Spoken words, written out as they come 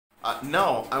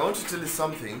Now, I want to tell you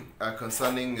something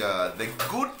concerning the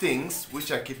good things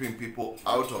which are keeping people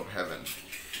out of heaven.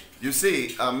 You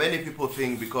see, many people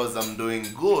think because I'm doing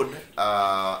good,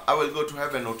 I will go to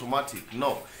heaven automatic.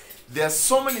 No. There are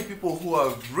so many people who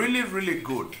are really, really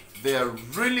good. They are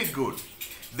really good.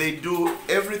 They do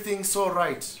everything so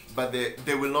right, but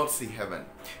they will not see heaven.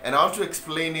 And I want to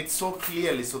explain it so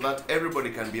clearly so that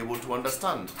everybody can be able to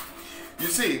understand. You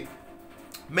see,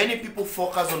 many people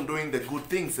focus on doing the good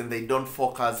things and they don't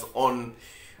focus on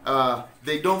heaven,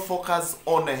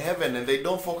 and they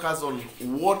don't focus on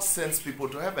what sends people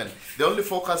to heaven. They only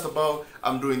focus about,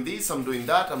 I'm doing this, I'm doing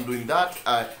that, I'm doing that,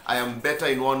 I am better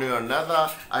in one way or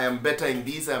another, I am better in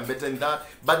this, I am better in that.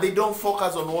 But they don't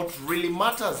focus on what really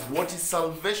matters, what is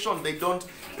salvation. They don't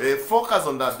focus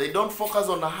on that. They don't focus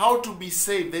on how to be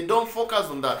saved. They don't focus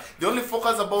on that. They only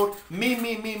focus about me,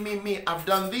 me, me, me, me. I've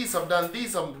done this, I've done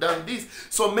this, I've done this.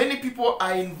 So many people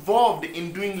are involved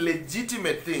in doing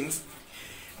legitimate things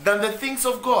than the things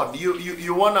of God.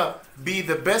 You want to be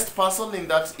the best person in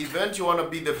that event. You want to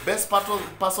be the best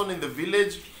person in the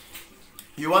village.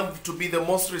 You want to be the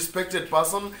most respected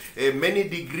person. Many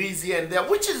degrees here and there,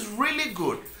 which is really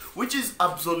good. Which is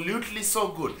absolutely so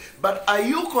good. But are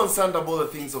you concerned about the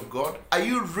things of God? Are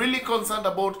you really concerned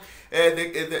about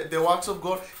the works of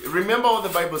God? Remember what the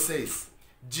Bible says.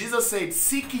 Jesus said,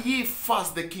 seek ye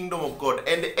first the kingdom of God,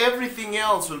 and everything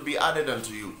else will be added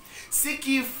unto you. Seek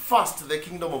ye first the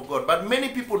kingdom of God. But many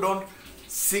people don't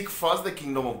seek first the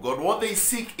kingdom of God. What they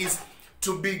seek is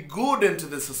to be good unto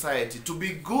the society, to be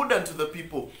good unto the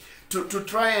people, to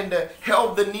try and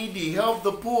help the needy, help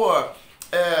the poor,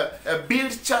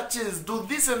 build churches, do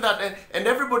this and that. And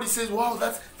everybody says, wow,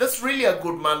 that's really a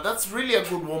good man, that's really a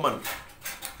good woman.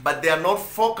 But they are not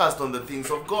focused on the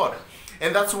things of God.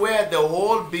 And that's where the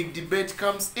whole big debate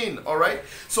comes in, all right?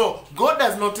 So God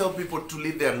does not tell people to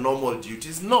leave their normal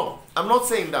duties. No, I'm not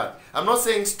saying that. I'm not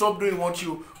saying stop doing what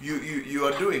you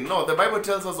are doing. No, the Bible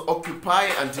tells us occupy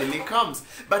until he comes.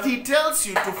 But he tells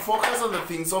you to focus on the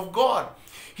things of God.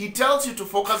 He tells you to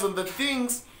focus on the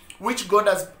things which God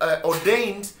has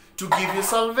ordained to give you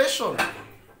salvation.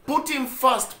 Put him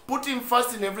first. Put him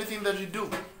first in everything that you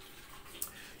do.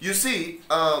 You see,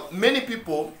 many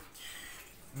people,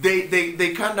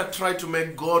 they kind of try to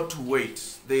make God to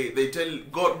wait. They tell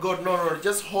God, no,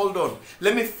 just hold on.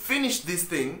 Let me finish this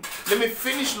thing. Let me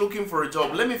finish looking for a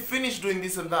job. Let me finish doing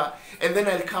this and that. And then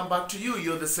I'll come back to you.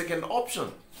 You're the second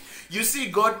option. You see,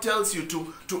 God tells you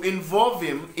to involve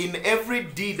him in every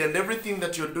deed and everything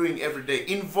that you're doing every day.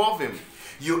 Involve him.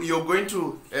 You're going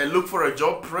to look for a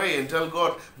job, pray and tell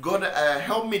God, God,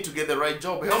 help me to get the right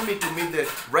job. Help me to meet the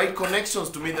right connections,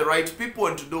 to meet the right people,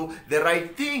 and to do the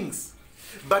right things.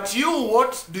 But you,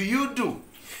 what do?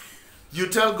 You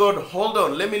tell God, hold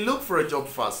on, let me look for a job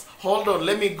first. Hold on,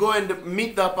 let me go and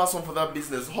meet that person for that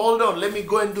business. Hold on, let me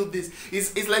go and do this.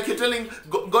 It's like you're telling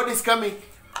God is coming.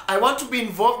 I want to be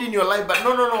involved in your life, but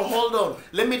no, hold on.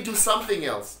 Let me do something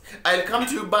else. I'll come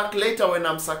to you back later when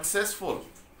I'm successful.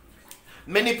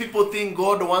 Many people think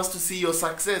God wants to see your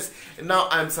success. Now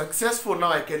I'm successful.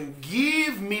 Now I can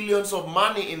give millions of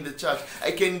money in the church.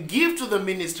 I can give to the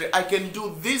ministry. I can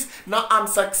do this. Now I'm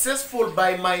successful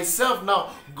by myself. Now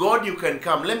God, you can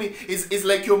come. It's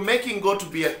like you're making God to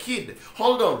be a kid.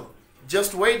 Hold on.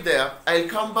 Just wait there. I'll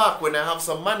come back when I have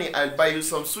some money. I'll buy you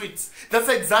some sweets. That's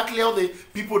exactly how the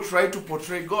people try to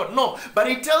portray God. No, but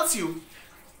he tells you,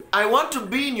 I want to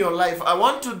be in your life. I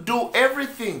want to do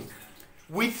everything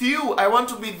with you. I want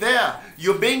to be there.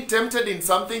 You're being tempted in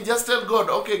something. Just tell God,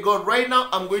 okay, God, right now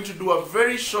I'm going to do a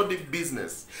very shoddy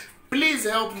business. Please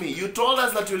help me. You told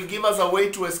us that you'll give us a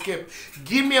way to escape.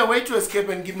 Give me a way to escape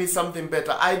and give me something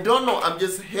better. I don't know. I'm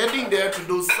just heading there to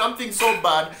do something so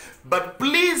bad, but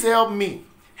please help me.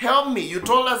 Help me. You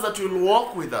told us that you'll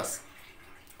walk with us.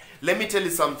 Let me tell you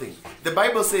something. The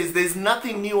Bible says there's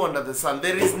nothing new under the sun.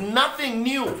 There is nothing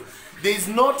new. There is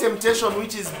no temptation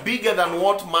which is bigger than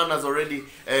what man has already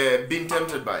been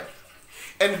tempted by.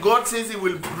 And God says he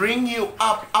will bring you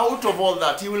up out of all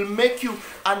that. He will make you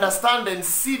understand and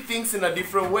see things in a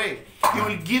different way. He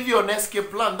will give you an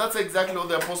escape plan. That's exactly what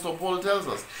the Apostle Paul tells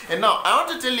us. And now I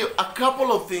want to tell you a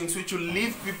couple of things which will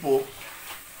leave people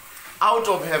out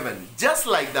of heaven. Just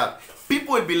like that.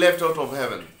 People will be left out of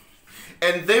heaven.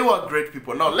 And they were great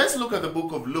people. Now let's look at the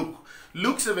book of Luke.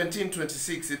 Luke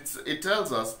 17:26. It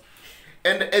tells us,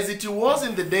 and as it was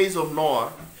in the days of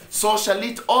Noah, so shall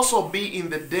it also be in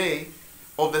the day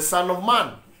of the Son of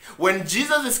Man. When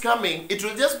Jesus is coming, it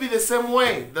will just be the same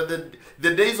way that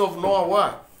the days of Noah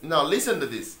were. Now listen to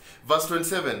this. Verse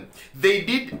 27. They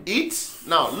did eat.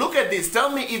 Now look at this.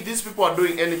 Tell me if these people are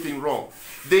doing anything wrong.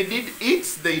 They did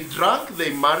eat, they drank,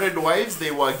 they married wives, they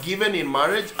were given in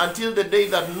marriage until the day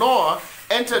that Noah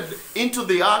entered into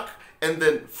the ark, and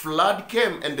then flood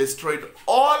came and destroyed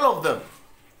all of them.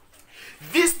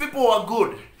 These people were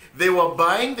good. They were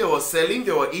buying, they were selling,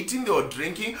 they were eating, they were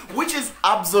drinking, which is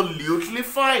absolutely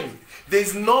fine.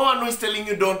 There's no one who is telling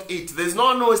you don't eat. There's no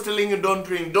one who is telling you don't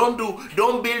drink,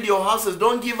 don't build your houses,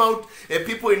 don't give out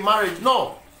people in marriage.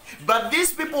 No. But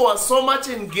these people were so much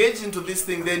engaged into this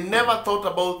thing, they never thought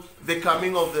about the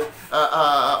coming of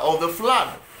the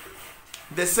flood.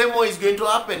 The same way is going to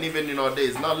happen even in our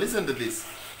days. Now listen to this.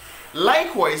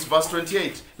 Likewise, verse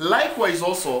 28, likewise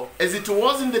also, as it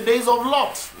was in the days of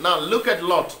Lot. Now look at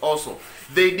Lot also.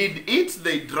 They did eat,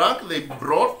 they drank, they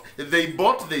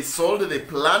bought, they sold, they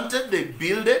planted, they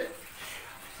builded.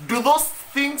 Do those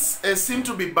things seem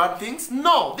to be bad things?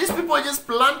 No, these people are just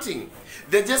planting.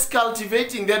 They're just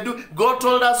cultivating. God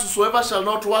told us, whosoever shall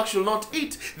not work shall not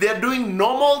eat. They're doing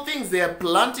normal things. They are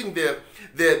planting,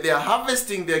 they're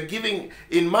harvesting, they're giving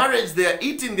in marriage, they're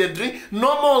eating, they're drinking,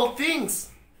 normal things.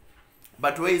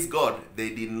 But where is God? They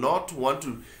did not want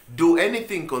to do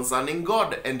anything concerning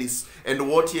God and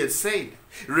what he had said.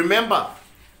 Remember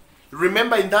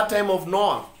in that time of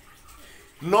Noah,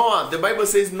 the Bible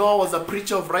says Noah was a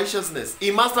preacher of righteousness.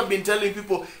 He must have been telling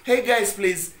people, hey guys,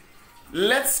 please,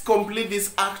 let's complete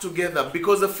this ark together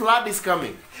because the flood is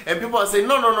coming. And people are saying,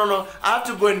 no, I have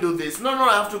to go and do this. No,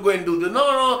 I have to go and do this.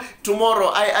 No,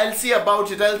 tomorrow, I'll see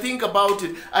about it. I'll think about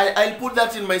it. I'll put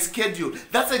that in my schedule.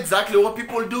 That's exactly what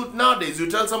people do nowadays. You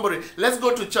tell somebody, let's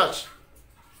go to church.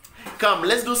 Come,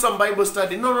 let's do some Bible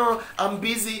study. No, I'm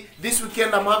busy. This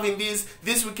weekend I'm having this.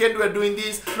 This weekend we're doing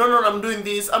this. No, I'm doing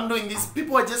this. I'm doing this.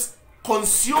 People are just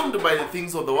consumed by the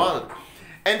things of the world.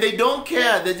 And they don't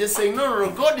care. They're just saying, no,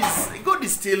 God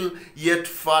is still yet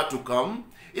far to come.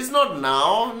 It's not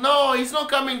now. No, he's not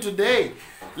coming today.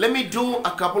 Let me do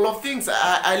a couple of things.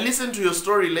 I listen to your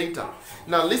story later.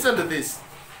 Now listen to this.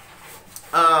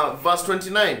 Verse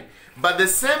 29. But the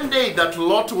same day that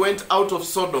Lot went out of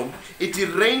Sodom, it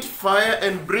rained fire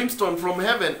and brimstone from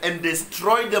heaven and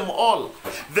destroyed them all.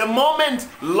 The moment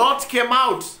Lot came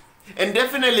out, and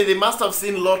definitely they must have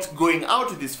seen Lot going out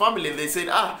with his family, and they said,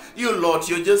 you Lot,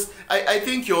 you're just, I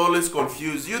think you're always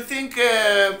confused. You think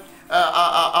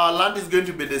our land is going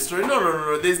to be destroyed?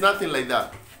 No, there's nothing like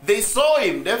that. They saw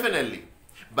him, definitely,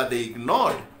 but they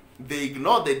ignored. They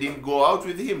didn't go out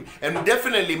with him. And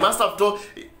definitely must have told,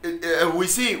 we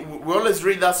always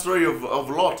read that story of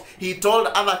Lot. He told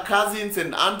other cousins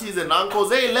and aunties and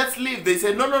uncles, hey, let's leave. They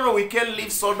said, no, we can't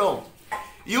leave Sodom.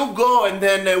 You go, and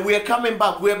then we are coming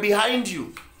back. We are behind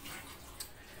you.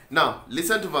 Now,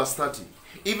 listen to verse 30.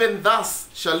 Even thus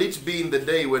shall it be in the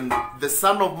day when the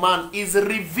Son of Man is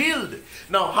revealed.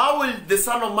 Now, how will the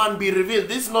Son of Man be revealed?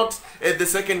 This is not the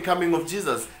second coming of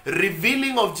Jesus.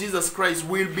 Revealing of Jesus Christ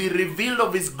will be revealed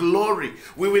of his glory.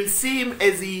 We will see him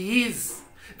as he is.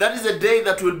 That is the day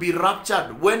that will be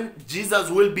raptured, when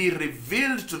Jesus will be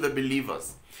revealed to the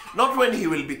believers. Not when he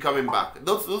will be coming back.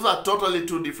 Those are totally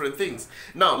two different things.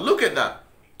 Now, look at that.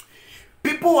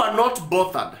 People are not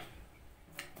bothered.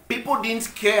 People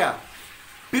didn't care.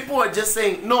 People are just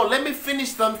saying, no, let me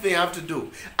finish something I have to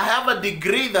do. I have a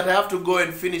degree that I have to go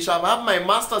and finish up. I have my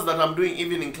master's that I'm doing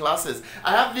evening classes.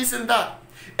 I have this and that.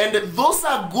 And those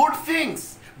are good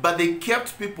things. But they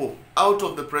kept people out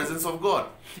of the presence of God.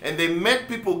 And they made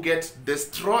people get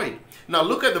destroyed. Now,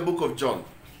 look at the book of John.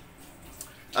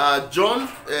 John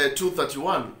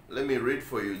 2:31. Let me read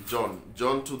for you. John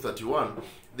 2:31.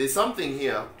 There's something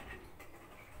here.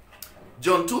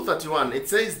 John 2:31. It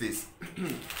says this.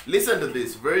 Listen to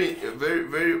this. Very, very,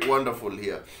 very wonderful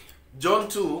here. John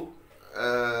 2.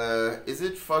 Is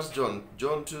it 1 John?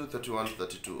 John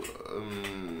 2:31-32.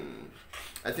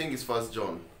 I think it's 1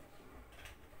 John.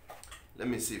 Let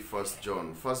me see. 1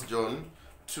 John. 1 John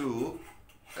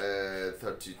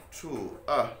 2:32.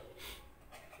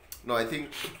 No, I think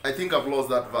I've lost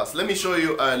that verse. Let me show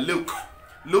you Luke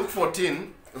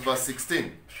 14 verse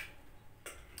 16.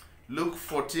 Luke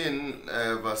 14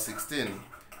 verse 16.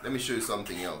 Let me show you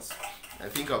something else. I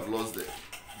think I've lost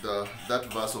that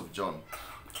verse of John.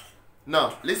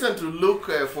 Now, listen to Luke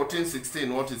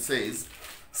 14:16, what it says.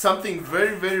 Something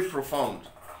very, very profound.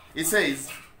 It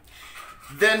says,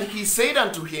 then he said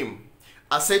unto him,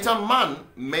 a certain man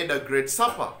made a great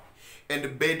supper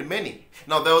and bade many.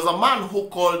 Now there was a man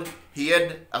he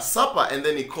had a supper, and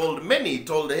then he called many. He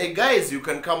told, hey guys, you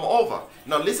can come over.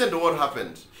 Now listen to what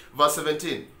happened. Verse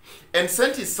 17. And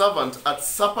sent his servant at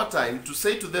supper time to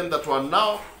say to them that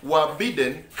were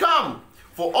bidden, come,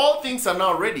 for all things are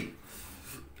now ready.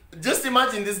 Just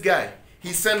imagine this guy.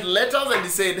 He sent letters and he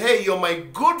said, hey, you're my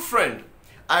good friend.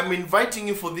 I'm inviting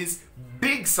you for this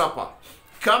big supper.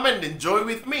 Come and enjoy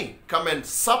with me. Come and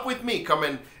sup with me. Come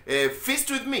and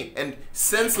feast with me. And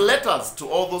sends letters to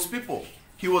all those people.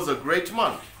 He was a great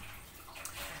man.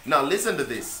 Now listen to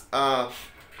this.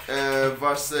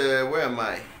 Verse, where am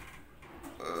I?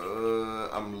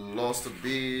 I'm lost a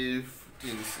bit.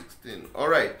 15, 16. All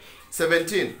right.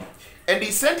 17. And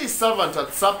he sent his servant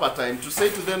at supper time to say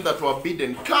to them that were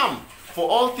bidden, come, for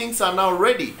all things are now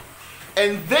ready.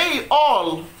 And they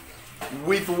all,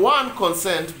 with one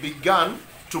consent, began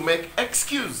to make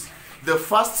excuse. The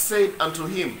first said unto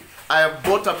him, I have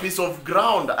bought a piece of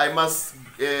ground. I must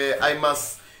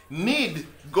need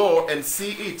go and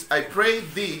see it. I pray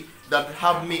thee that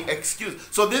have me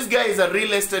excused. So this guy is a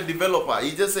real estate developer.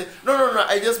 He just said, no,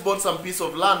 I just bought some piece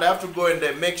of land. I have to go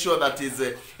and make sure that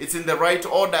it's in the right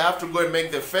order. I have to go and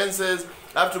make the fences.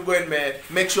 I have to go and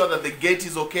make sure that the gate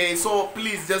is okay. So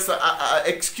please just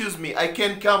excuse me. I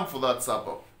can't come for that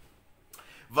supper.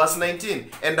 Verse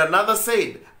 19. And another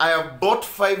said, I have bought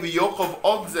 5 yoke of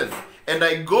oxen, and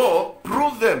I go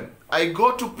prove them. I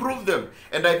go to prove them,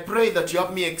 and I pray that you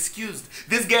have me excused.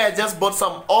 This guy had just bought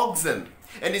some oxen.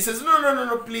 And he says,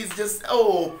 no, please,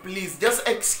 please, just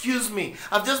excuse me.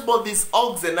 I've just bought these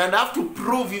oxen and I have to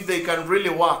prove if they can really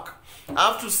work.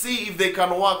 I have to see if they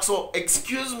can work. So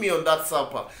excuse me on that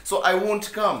supper. So I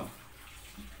won't come.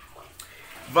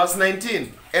 Verse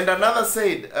 19. And another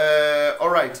said, all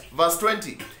right, verse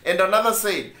 20. And another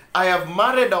said, I have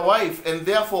married a wife and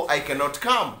therefore I cannot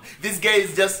come. This guy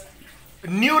is just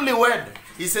newlywed.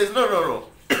 He says, no.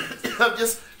 I've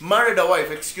just married a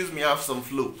wife. Excuse me, I have some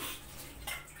flu.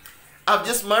 I've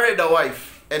just married a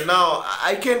wife and now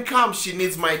I can't come. She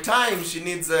needs my time. She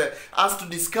needs us to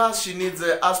discuss. She needs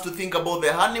us to think about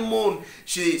the honeymoon.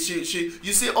 You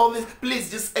see all this.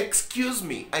 Please just excuse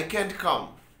me. I can't come.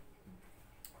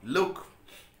 Look,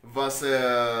 verse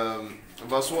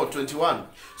 21.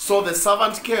 So the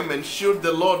servant came and shewed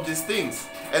the Lord these things.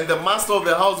 And the master of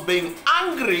the house, being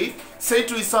angry, said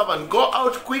to his servant, go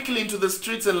out quickly into the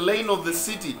streets and lane of the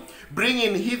city. Bring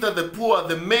in hither the poor,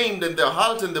 the maimed, and the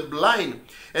halt, and the blind.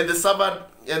 And the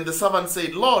servant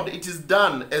said, Lord, it is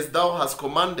done as thou hast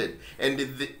commanded, and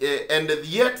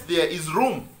yet there is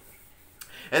room.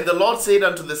 And the Lord said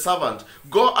unto the servant,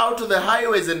 go out to the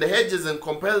highways and the hedges, and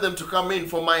compel them to come in,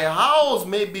 for my house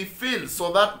may be filled,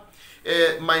 so that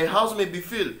my house may be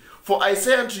filled. For I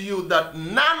say unto you that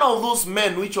none of those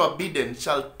men which were bidden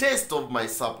shall taste of my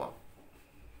supper.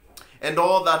 And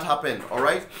all that happened, all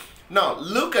right? Now,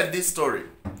 look at this story.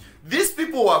 These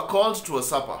people were called to a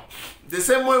supper. The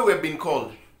same way we've been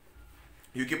called.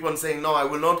 You keep on saying, no, I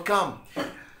will not come.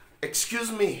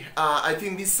 Excuse me, I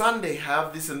think this Sunday I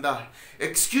have this and that.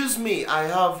 Excuse me, I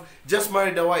have just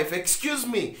married a wife. Excuse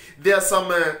me, there are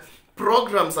some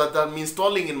programs that I'm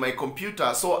installing in my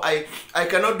computer, so I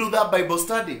cannot do that Bible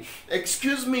study.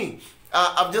 Excuse me,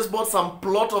 I've just bought some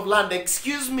plot of land.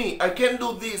 Excuse me, I can't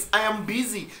do this. I am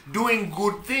busy doing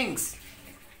good things.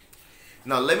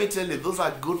 Now let me tell you, those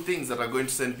are good things that are going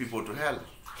to send people to hell.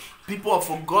 People have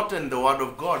forgotten the word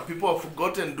of God. People have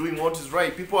forgotten doing what is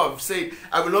right. People have said,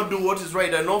 I will not do what is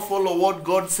right. I will not follow what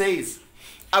God says.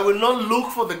 I will not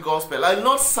look for the gospel. I will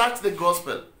not search the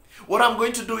gospel. What I'm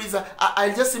going to do is,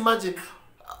 I'll just imagine,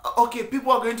 okay,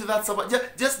 people are going to that supper.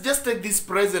 Just take this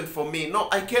present for me. No,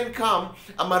 I can't come.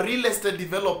 I'm a real estate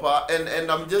developer,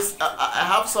 and I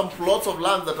have some plots of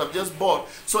land that I've just bought.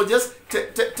 So just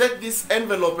take this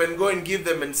envelope and go and give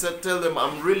them and tell them,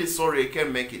 I'm really sorry, I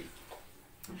can't make it.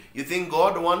 You think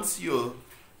God wants your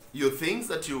things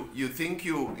that you think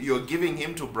you're giving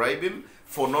him to bribe him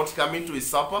for not coming to his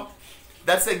supper?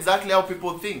 That's exactly how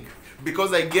people think.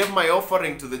 Because I gave my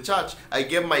offering to the church, I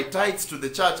gave my tithes to the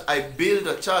church, I built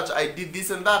a church, I did this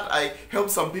and that, I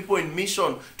helped some people in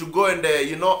mission to go and,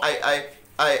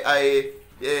 I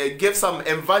gave some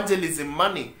evangelism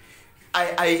money.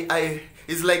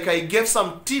 It's like I gave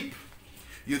some tip.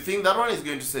 You think that one is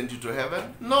going to send you to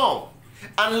heaven? No.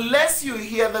 Unless you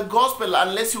hear the gospel,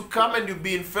 unless you come and you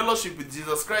be in fellowship with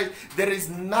Jesus Christ, there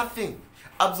is nothing,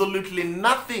 absolutely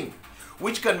nothing,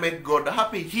 which can make God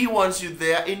happy. He wants you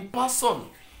there in person.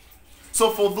 So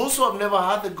for those who have never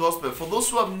heard the gospel, for those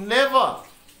who have never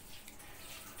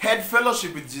had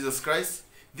fellowship with Jesus Christ,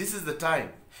 this is the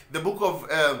time. The book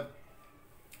of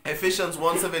Ephesians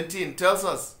 1:17 tells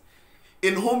us,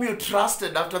 in whom you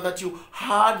trusted after that you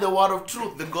heard the word of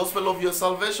truth, the gospel of your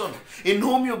salvation, in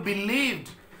whom you believed,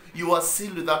 you are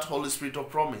sealed with that Holy Spirit of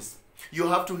promise. You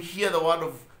have to hear the word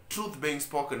of truth being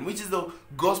spoken, which is the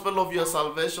gospel of your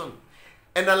salvation.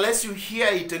 And unless you hear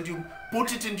it and you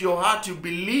put it into your heart, you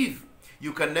believe,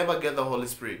 you can never get the Holy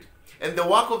Spirit. And the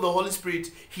work of the Holy Spirit,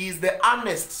 He is the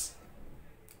earnest.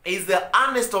 He is the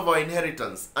earnest of our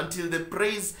inheritance until the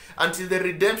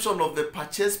redemption of the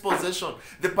purchased possession.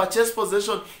 The purchased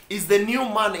possession is the new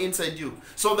man inside you.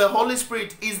 So the Holy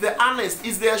Spirit is the earnest,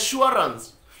 is the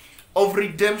assurance of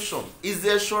redemption, is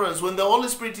the assurance. When the Holy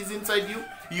Spirit is inside you,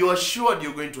 you are assured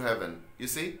you're going to heaven. You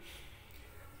see?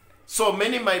 So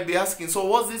many might be asking, so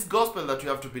what's this gospel that you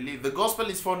have to believe? The gospel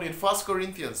is found in 1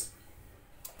 Corinthians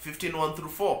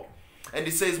 15:1-4. And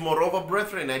it says, moreover,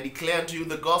 brethren, I declare unto you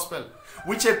the gospel,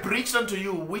 which I preached unto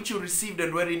you, which you received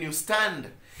and wherein you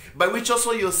stand, by which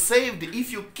also you are saved,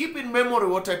 if you keep in memory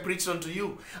what I preached unto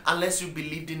you, unless you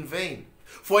believed in vain.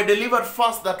 For I delivered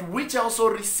first that which I also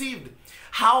received,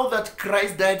 how that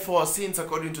Christ died for our sins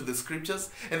according to the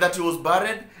scriptures, and that he was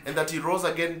buried, and that he rose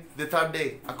again the third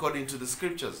day according to the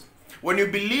scriptures. When you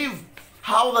believe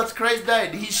how that Christ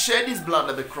died, he shed his blood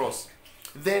at the cross,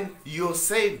 then you're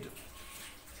saved.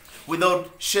 Without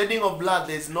shedding of blood,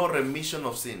 there is no remission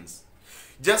of sins.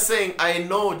 Just saying, I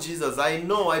know Jesus, I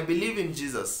believe in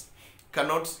Jesus,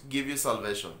 cannot give you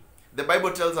salvation. The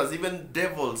Bible tells us even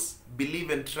devils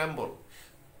believe and tremble.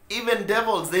 Even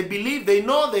devils, they believe, they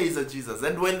know there is a Jesus.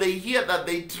 And when they hear that,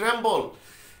 they tremble.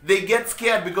 They get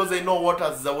scared because they know what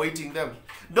is awaiting them.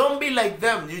 Don't be like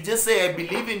them. You just say, I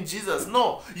believe in Jesus.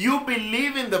 No, you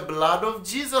believe in the blood of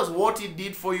Jesus, what he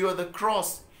did for you at the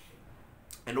cross.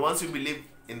 And once you believe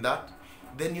in that,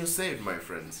 then you're saved, my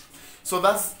friends. So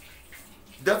that's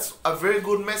a very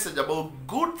good message about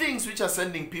good things which are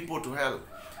sending people to hell.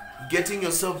 Getting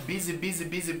yourself busy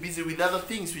with other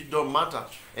things which don't matter,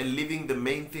 and leaving the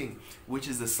main thing, which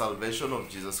is the salvation of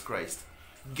Jesus Christ.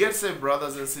 Get saved,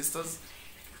 brothers and sisters,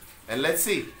 and let's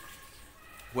see.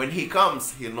 When he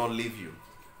comes, he'll not leave you,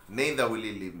 neither will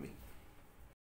he leave me.